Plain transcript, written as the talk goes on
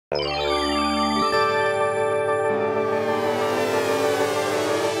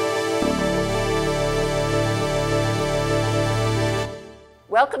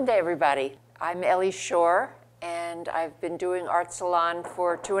Welcome to everybody. I'm Ellie Shore, and I've been doing Art Salon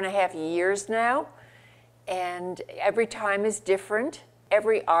for 2.5 years now. And every time is different.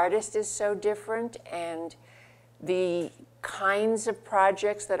 Every artist is so different, and the kinds of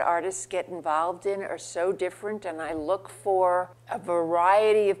projects that artists get involved in are so different, and I look for a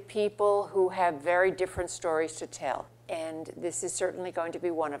variety of people who have very different stories to tell. And this is certainly going to be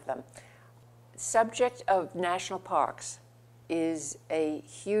one of them. The subject of national parks is a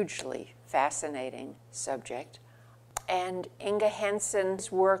hugely fascinating subject. And Inga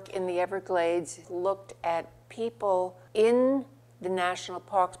Hansen's work in the Everglades looked at people in the national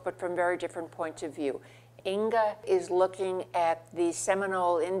parks, but from very different points of view. Inga is looking at the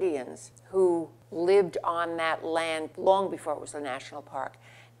Seminole Indians who lived on that land long before it was a national park,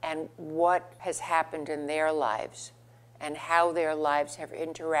 and what has happened in their lives and how their lives have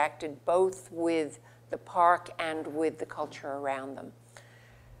interacted both with the park and with the culture around them.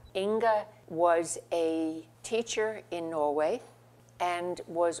 Inga was a teacher in Norway and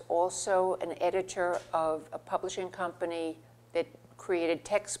was also an editor of a publishing company that created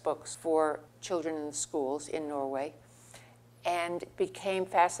textbooks for children in the schools in Norway, and became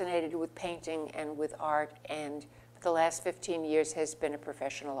fascinated with painting and with art, and for the last 15 years has been a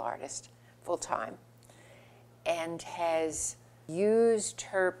professional artist full-time, and has used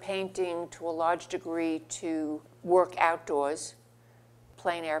her painting to a large degree to work outdoors,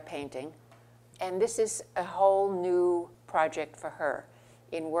 plein air painting. And this is a whole new project for her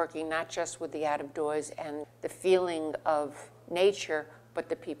in working not just with the out of doors and the feeling of nature, but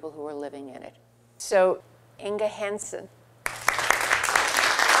the people who are living in it. So, Inga Hansen.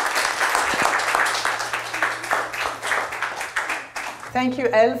 Thank you,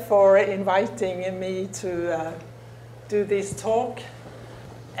 Elle, for inviting me to do this talk.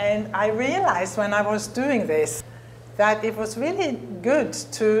 And I realized when I was doing this that it was really good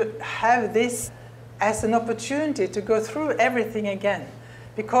to have this as an opportunity to go through everything again,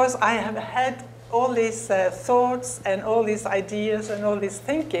 because I have had all these thoughts and all these ideas and all this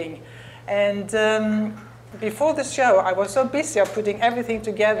thinking. And before the show, I was so busy of putting everything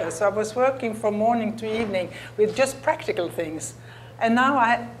together, so I was working from morning to evening with just practical things. And now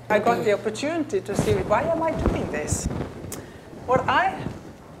I got the opportunity to see, why am I doing this? What I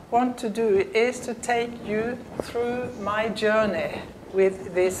want to do is to take you through my journey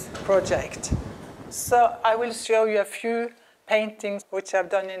with this project. So I will show you a few paintings which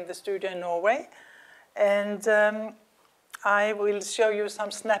I've done in the studio in Norway. And I will show you some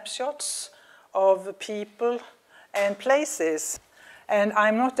snapshots of people and places. And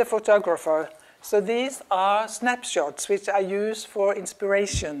I'm not a photographer, so these are snapshots which I use for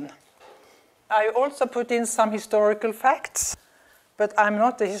inspiration. I also put in some historical facts, but I'm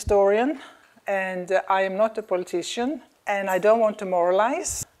not a historian, and I am not a politician, and I don't want to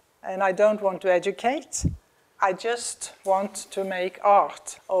moralize, and I don't want to educate. I just want to make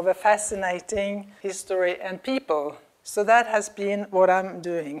art of a fascinating history and people. So that has been what I'm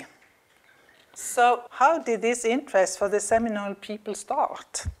doing. So how did this interest for the Seminole people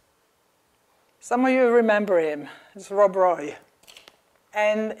start? Some of you remember him. It's Rob Roy.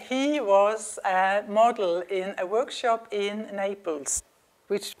 And he was a model in a workshop in Naples,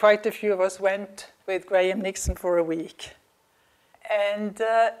 which quite a few of us went with Graham Nixon for a week. And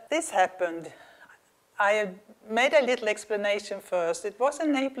this happened. I made a little explanation first. It was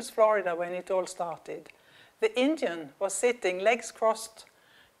in Naples, Florida, when it all started. The Indian was sitting, legs crossed,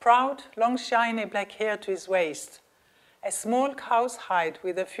 proud, long, shiny black hair to his waist, a small cow's hide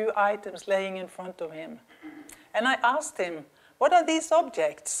with a few items laying in front of him. And I asked him, what are these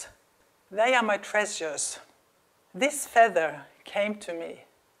objects? They are my treasures. This feather came to me.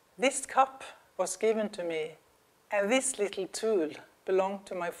 This cup was given to me. And this little tool belonged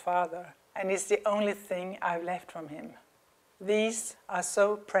to my father, and is the only thing I've left from him. These are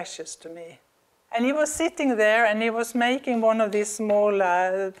so precious to me. And he was sitting there, and he was making one of these small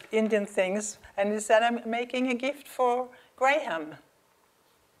Indian things, and he said, I'm making a gift for Graham.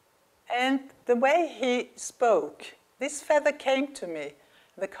 And the way he spoke, this feather came to me,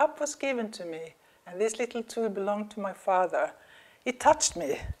 the cup was given to me, and this little tool belonged to my father. It touched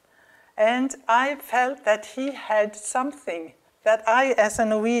me. And I felt that he had something that I, as a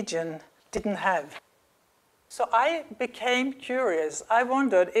Norwegian, didn't have. So I became curious. I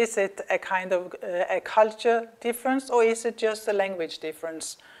wondered, is it a kind of a culture difference, or is it just a language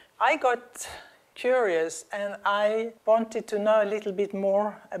difference? I got curious, and I wanted to know a little bit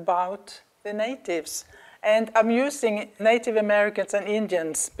more about the natives. And I'm using Native Americans and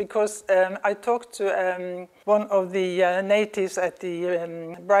Indians because I talked to one of the natives at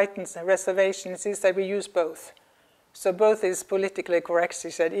the Brighton's reservation. He said we use both. So both is politically correct, she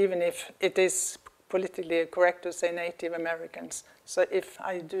said, even if it is politically correct to say Native Americans. So if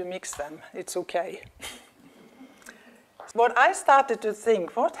I do mix them, it's okay. What I started to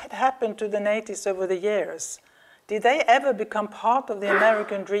think, what had happened to the natives over the years? Did they ever become part of the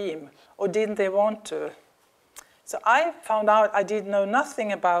American dream, or didn't they want to? So I found out I did know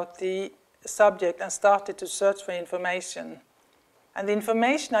nothing about the subject and started to search for information. And the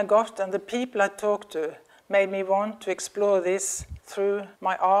information I got and the people I talked to made me want to explore this through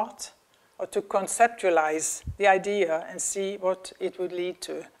my art, or to conceptualize the idea and see what it would lead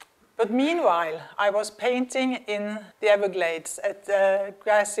to. But meanwhile, I was painting in the Everglades at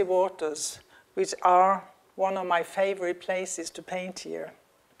grassy waters, which are one of my favorite places to paint here.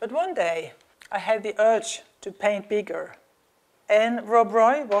 But one day, I had the urge to paint bigger. And Rob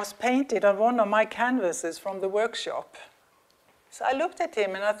Roy was painted on one of my canvases from the workshop. So I looked at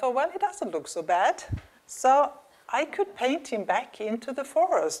him and I thought, well, it doesn't look so bad. So I could paint him back into the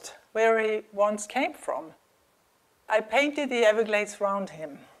forest where he once came from. I painted the Everglades around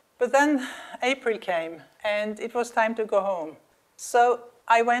him. But then April came and it was time to go home. So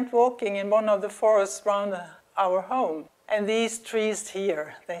I went walking in one of the forests around our home. And these trees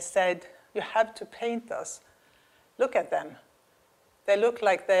here, they said, you have to paint us. Look at them. They look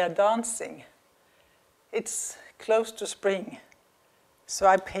like they are dancing. It's close to spring. So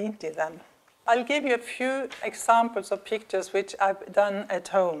I painted them. I'll give you a few examples of pictures which I've done at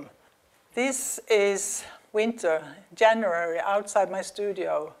home. This is winter, January, outside my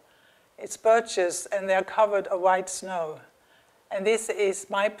studio. It's birches and they are covered with white snow. And this is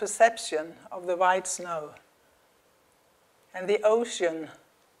my perception of the white snow. And the ocean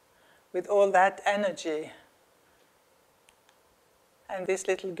with all that energy. And this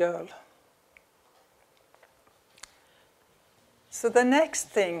little girl. So the next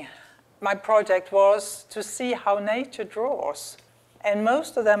thing, my project was to see how nature draws. And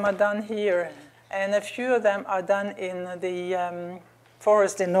most of them are done here, and a few of them are done in the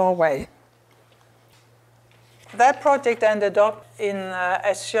forest in Norway. That project ended up in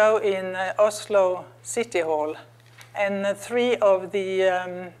a show in Oslo City Hall, and 3 of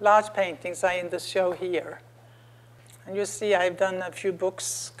the large paintings are in the show here. And you see I've done a few book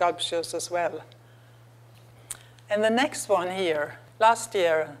sculptures as well. And the next one here, last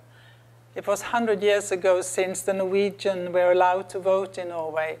year, it was 100 years ago since the Norwegian were allowed to vote in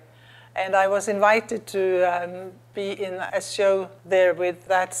Norway. And I was invited to be in a show there with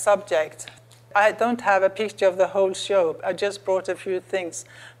that subject. I don't have a picture of the whole show. I just brought a few things.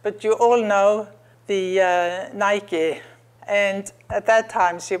 But you all know the Nike. And at that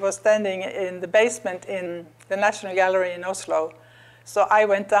time, she was standing in the basement in the National Gallery in Oslo. So I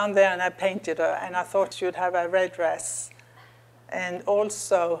went down there and I painted her. And I thought she would have a red dress. And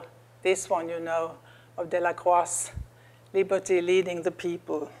also this one, you know, of Delacroix, Liberty Leading the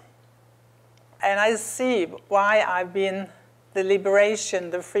People. And I see why I've been the liberation,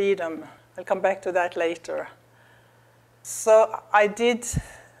 the freedom. I'll come back to that later. So I did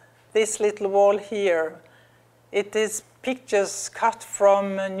this little wall here. It is pictures cut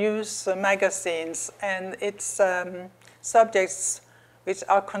from news magazines, and it's subjects which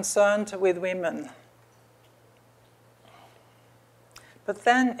are concerned with women. But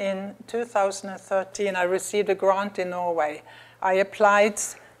then in 2013, I received a grant in Norway. I applied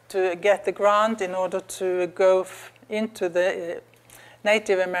to get the grant in order to go into the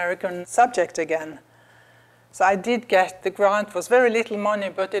Native American subject again. So I did get the grant. It was very little money,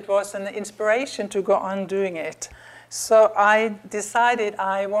 but it was an inspiration to go on doing it. So I decided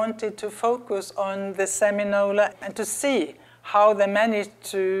I wanted to focus on the Seminole and to see how they managed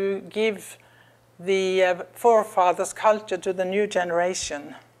to give the forefathers' culture to the new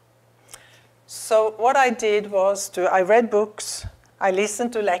generation. So what I did was I read books, I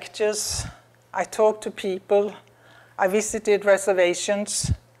listened to lectures, I talked to people, I visited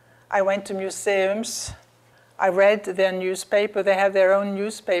reservations, I went to museums, I read their newspaper. They have their own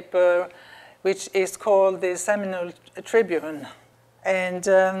newspaper, which is called the Seminole Tribune. And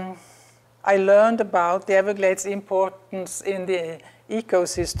I learned about the Everglades' importance in the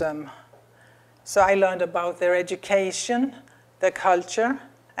ecosystem. So I learned about their education, their culture,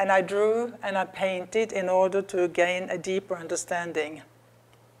 and I drew and I painted in order to gain a deeper understanding.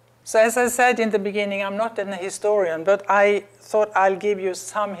 So as I said in the beginning, I'm not a historian, but I thought I'll give you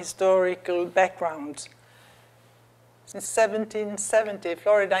some historical background. In 1770,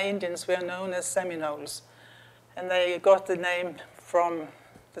 Florida Indians were known as Seminoles, and they got the name from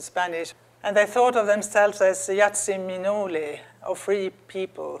the Spanish. And they thought of themselves as Yatziminole, or free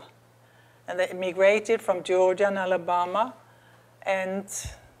people. And they immigrated from Georgia and Alabama, and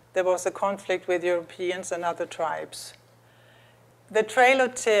there was a conflict with Europeans and other tribes. The Trail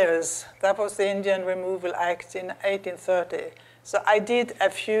of Tears, that was the Indian Removal Act in 1830. So I did a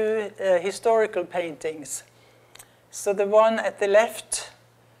few historical paintings. So the one at the left,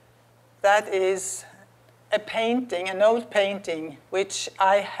 that is a painting, an old painting, which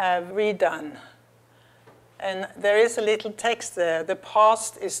I have redone. And there is a little text there, the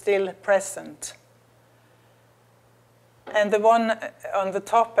past is still present. And the one on the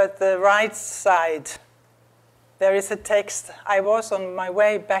top at the right side, there is a text, I was on my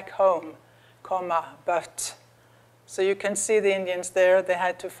way back home, comma, but. So you can see the Indians there, they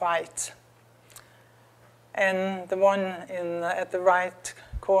had to fight. And the one at the right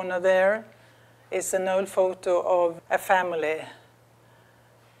corner there is an old photo of a family.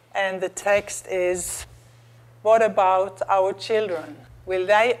 And the text is, what about our children? Will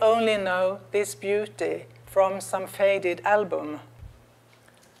they only know this beauty from some faded album?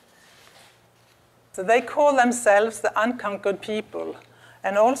 So they call themselves the unconquered people.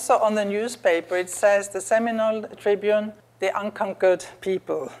 And also on the newspaper it says the Seminole Tribune, the unconquered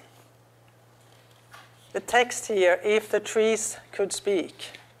people. The text here, if the trees could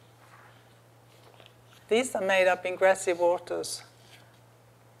speak. These are made up in grassy waters.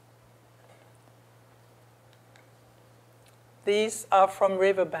 These are from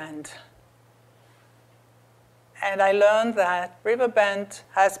Riverbend. And I learned that Riverbend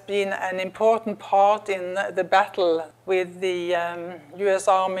has been an important part in the battle with the US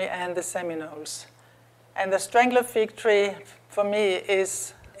Army and the Seminoles. And the strangler fig tree, for me,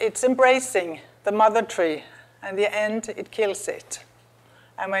 it's embracing the mother tree. And in the end, it kills it.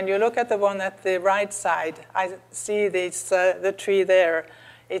 And when you look at the one at the right side, I see this, the tree there.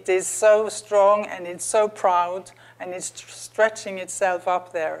 It is so strong and it's so proud and it's stretching itself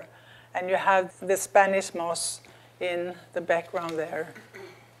up there. And you have the Spanish moss in the background there.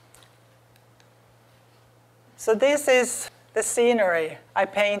 So this is the scenery I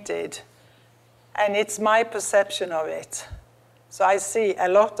painted, and it's my perception of it. So I see a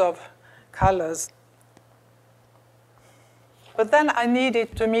lot of colors. But then I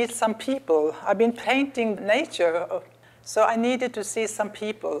needed to meet some people. I've been painting nature, so I needed to see some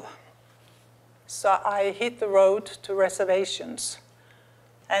people. So I hit the road to reservations.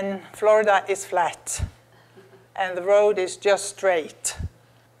 And Florida is flat. And the road is just straight.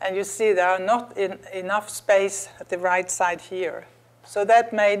 And you see there are not enough space at the right side here. So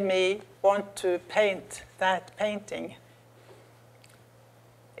that made me want to paint that painting.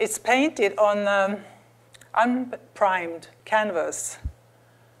 It's painted on unprimed canvas.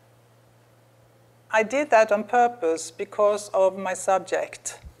 I did that on purpose because of my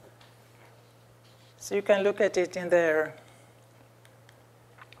subject. So you can look at it in there.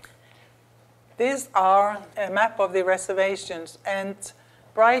 These are a map of the reservations, and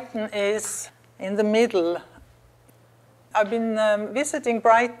Brighton is in the middle. I've been visiting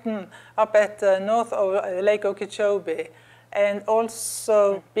Brighton up at north of Lake Okeechobee, and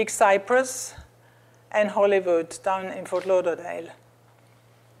also Big Cypress and Hollywood down in Fort Lauderdale.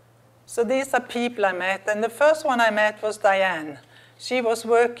 So these are people I met, and the first one I met was Diane. She was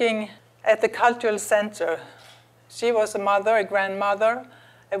working at the Cultural Center. She was a mother, a grandmother,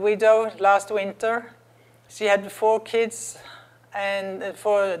 a widow last winter. She had 4 kids and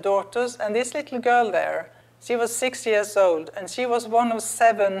 4 daughters, and this little girl there, she was 6 years old, and she was one of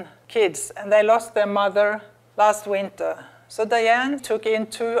 7 kids, and they lost their mother last winter. So Diane took in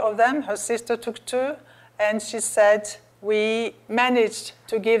 2 of them, her sister took 2, and she said, we managed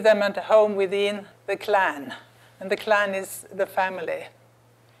to give them a home within the clan, and the clan is the family.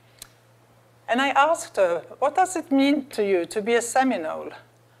 And I asked her, what does it mean to you to be a Seminole?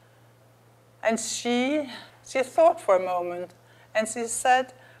 And she thought for a moment, and she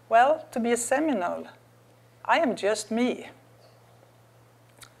said, well, to be a Seminole, I am just me.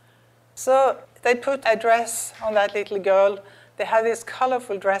 So they put a dress on that little girl. They had these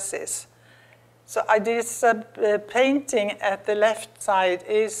colorful dresses. So this painting at the left side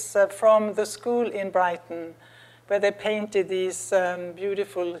is from the school in Brighton, where they painted these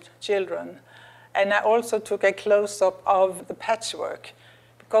beautiful children. And I also took a close-up of the patchwork,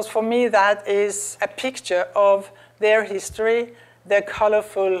 because for me that is a picture of their history, their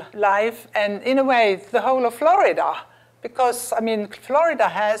colorful life, and in a way the whole of Florida. Because, I mean, Florida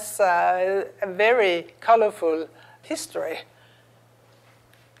has a very colorful history.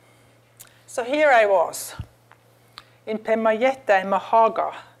 Så here I was, in Pemayetta i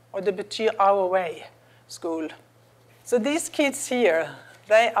Mahaga, og det betyr our way school. So these kids here,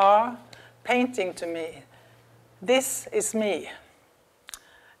 they are painting to me. This is me.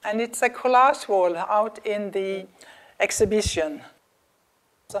 And it's a collage wall out in the exhibition.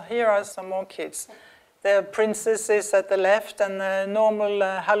 So here are some more kids. The princesses at the left and the normal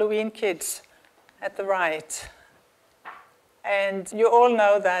Halloween kids at the right. And you all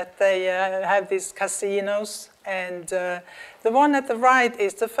know that they have these casinos, and the one at the right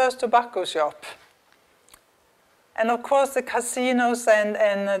is the first tobacco shop. And of course the casinos and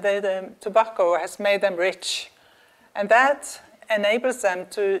the tobacco has made them rich. And that enables them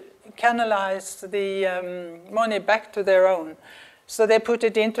to canalize the money back to their own. So they put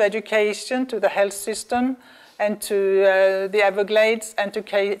it into education, to the health system, and to the Everglades, and to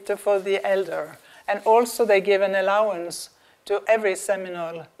cater for the elder. And also they give an allowance to every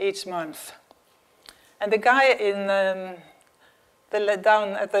Seminole each month. And the guy in down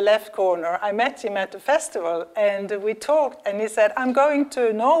at the left corner, I met him at the festival, and we talked, and he said, I'm going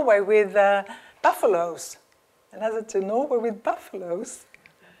to Norway with buffaloes. And I said, to Norway with buffaloes?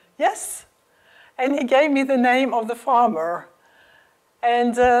 Yes. And he gave me the name of the farmer.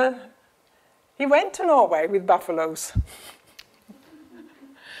 And he went to Norway with buffaloes.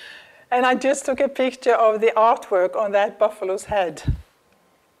 And I just took a picture of the artwork on that buffalo's head.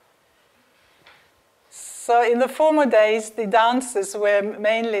 So in the former days, the dances were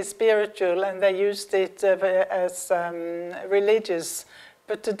mainly spiritual, and they used it as religious.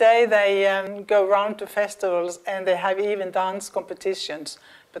 But today they go around to festivals, and they have even dance competitions.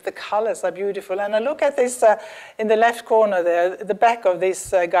 But the colors are beautiful. And I look at this in the left corner there, the back of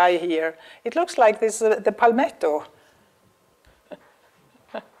this guy here. It looks like this, the palmetto.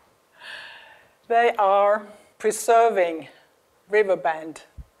 They are preserving riverband.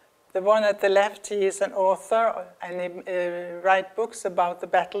 The one at the left, he is an author, and he writes books about the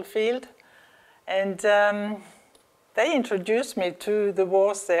battlefield. And they introduced me to the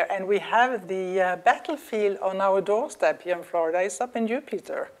wars there, and we have the battlefield on our doorstep here in Florida. It's up in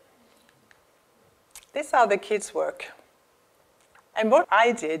Jupiter. These are the kids' work. And what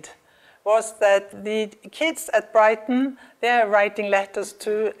I did was that the kids at Brighton, they're writing letters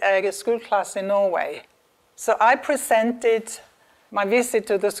to a school class in Norway. So I presented my visit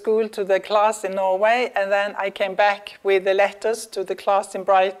to the school to the class in Norway, and then I came back with the letters to the class in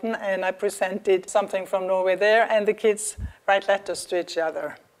Brighton, and I presented something from Norway there, and the kids write letters to each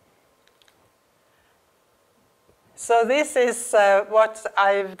other. So this is what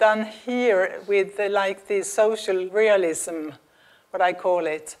I've done here with the social realism, what I call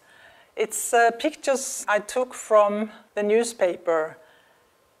it. It's pictures I took from the newspaper,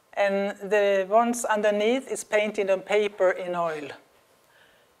 and the ones underneath is painted on paper in oil.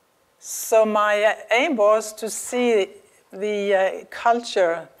 So my aim was to see the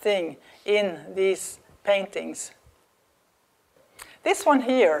culture thing in these paintings. This one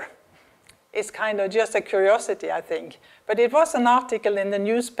here is kind of just a curiosity, I think. But it was an article in the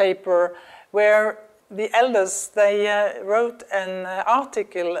newspaper where the elders, they wrote an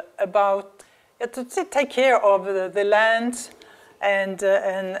article about to take care of the land and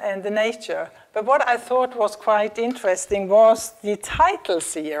the nature. But what I thought was quite interesting was the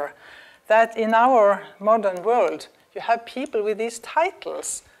titles here, that in our modern world, you have people with these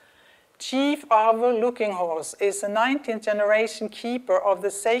titles. Chief Arvo Looking Horse is a 19th generation keeper of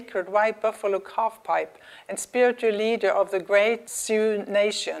the sacred white buffalo calf pipe and spiritual leader of the great Sioux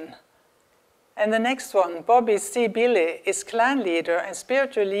nation. And the next one, Bobby C. Billy, is clan leader and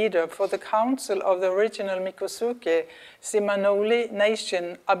spiritual leader for the council of the original Miccosukee Seminole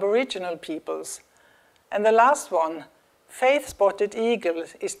Nation Aboriginal peoples. And the last one, Faith Spotted Eagle,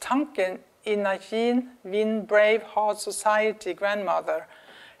 is Tanken Inajin Win Brave Heart Society grandmother,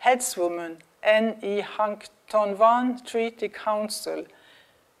 headswoman, N.E. Hanktonwan Treaty Council,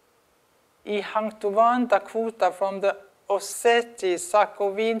 I Hanktonwan, Dakota from the Oseti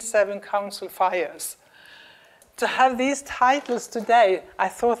Sakowin 7 Council fires. To have these titles today, I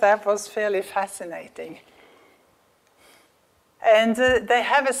thought that was fairly fascinating. And they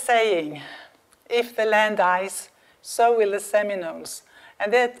have a saying, if the land dies, so will the Seminoles.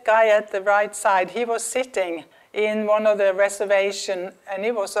 And that guy at the right side, he was sitting in one of the reservations, and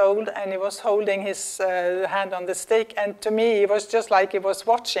he was old, and he was holding his hand on the stick, and to me, it was just like he was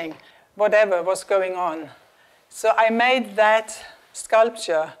watching whatever was going on. So I made that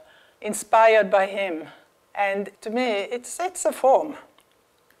sculpture inspired by him, and to me, it's a form.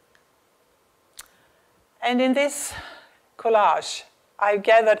 And in this collage, I've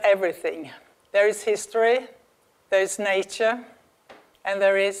gathered everything. There is history, there is nature, and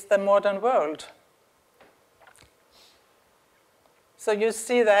there is the modern world. So you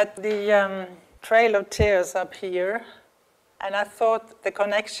see that the Trail of Tears up here, and I thought the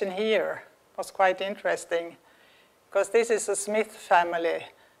connection here was quite interesting, because this is a Smith family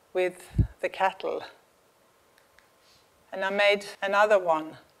with the cattle. and I made another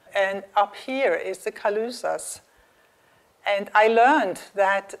one. And up here is the Calusas. And I learned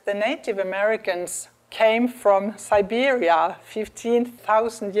that the Native Americans came from Siberia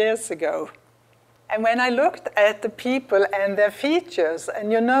 15,000 years ago. And when I looked at the people and their features,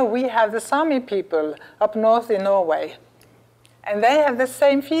 and you know, we have the Sami people up north in Norway, and they have the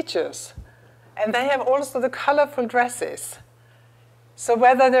same features, and they have also the colorful dresses. So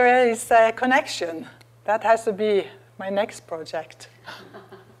whether there is a connection, that has to be my next project.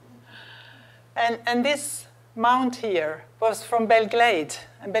 and this mount here was from Belgrade,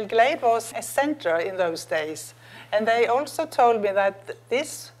 and Belgrade was a center in those days. And they also told me that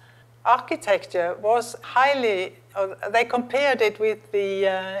this architecture was highly, they compared it with the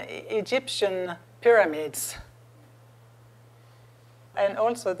Egyptian pyramids. And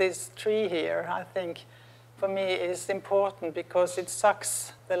also this tree here, I think, for me is important because it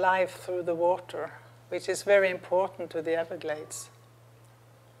sucks the life through the water, which is very important to the Everglades.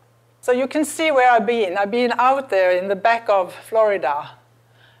 So you can see where I've been. I've been out there in the back of Florida,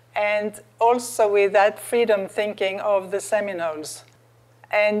 and also with that freedom thinking of the Seminoles.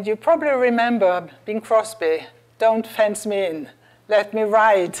 And you probably remember Bing Crosby, "Don't fence me in, let me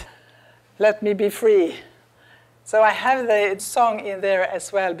ride, let me be free." So I have the song in there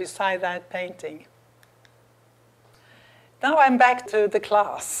as well beside that painting. Now I'm back to the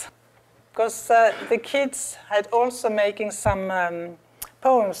class, because the kids had also making some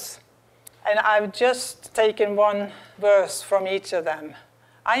poems, and I've just taken one verse from each of them.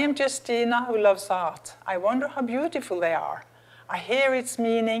 "I am Justina who loves art. I wonder how beautiful they are. I hear its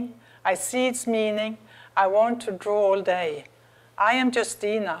meaning, I see its meaning, I want to draw all day. I am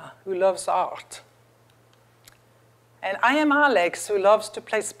Justina who loves art. And I am Alex who loves to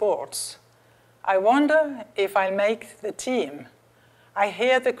play sports. I wonder if I'll make the team. I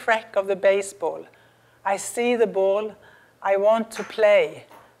hear the crack of the baseball. I see the ball, I want to play.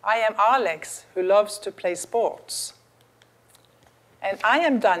 I am Alex who loves to play sports. And I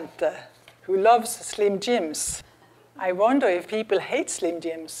am Dante who loves Slim Jims. I wonder if people hate Slim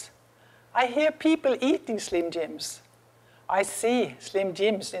Jims. I hear people eating Slim Jims. I see Slim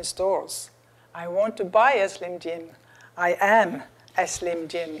Jims in stores. I want to buy a Slim Jim. I am a Slim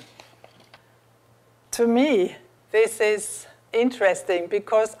Jim." To me, this is interesting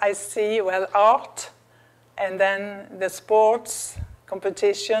because I see, well, art, and then the sports,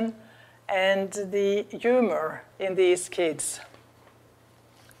 competition, and the humor in these kids.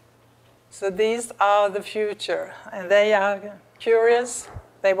 So these are the future, and they are curious,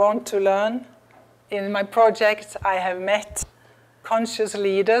 they want to learn. In my project, I have met conscious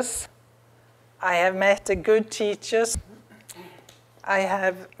leaders, I have met good teachers, I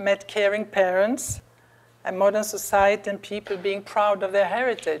have met caring parents, a modern society and people being proud of their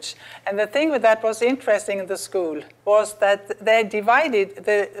heritage. And the thing with that was interesting in the school was that they divided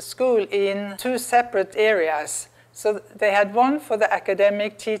the school in two separate areas. So they had one for the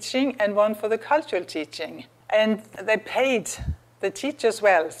academic teaching and one for the cultural teaching. And they paid the teachers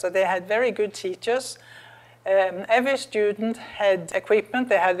well, so they had very good teachers. Every student had equipment,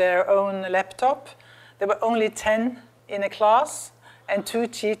 they had their own laptop. There were only 10 in a class and 2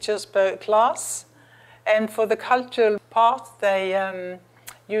 teachers per class. And for the cultural part, they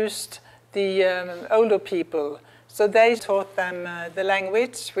used the older people. So they taught them the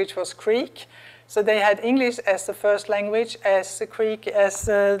language, which was Creek. So they had English as the first language, as the Creek as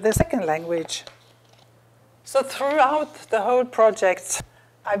the second language. So throughout the whole project,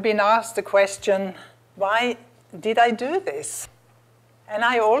 I've been asked the question, why did I do this? And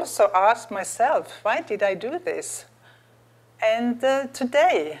I also asked myself, why did I do this? And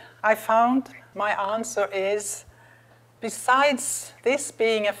today I found my answer is, besides this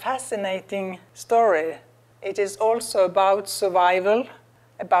being a fascinating story, it is also about survival,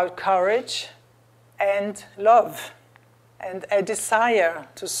 about courage, and love, and a desire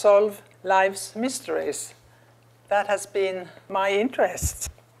to solve life's mysteries. That has been my interest.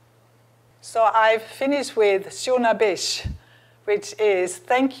 So I've finished with Shuna Bish, which is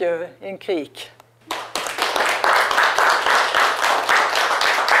thank you in Creek.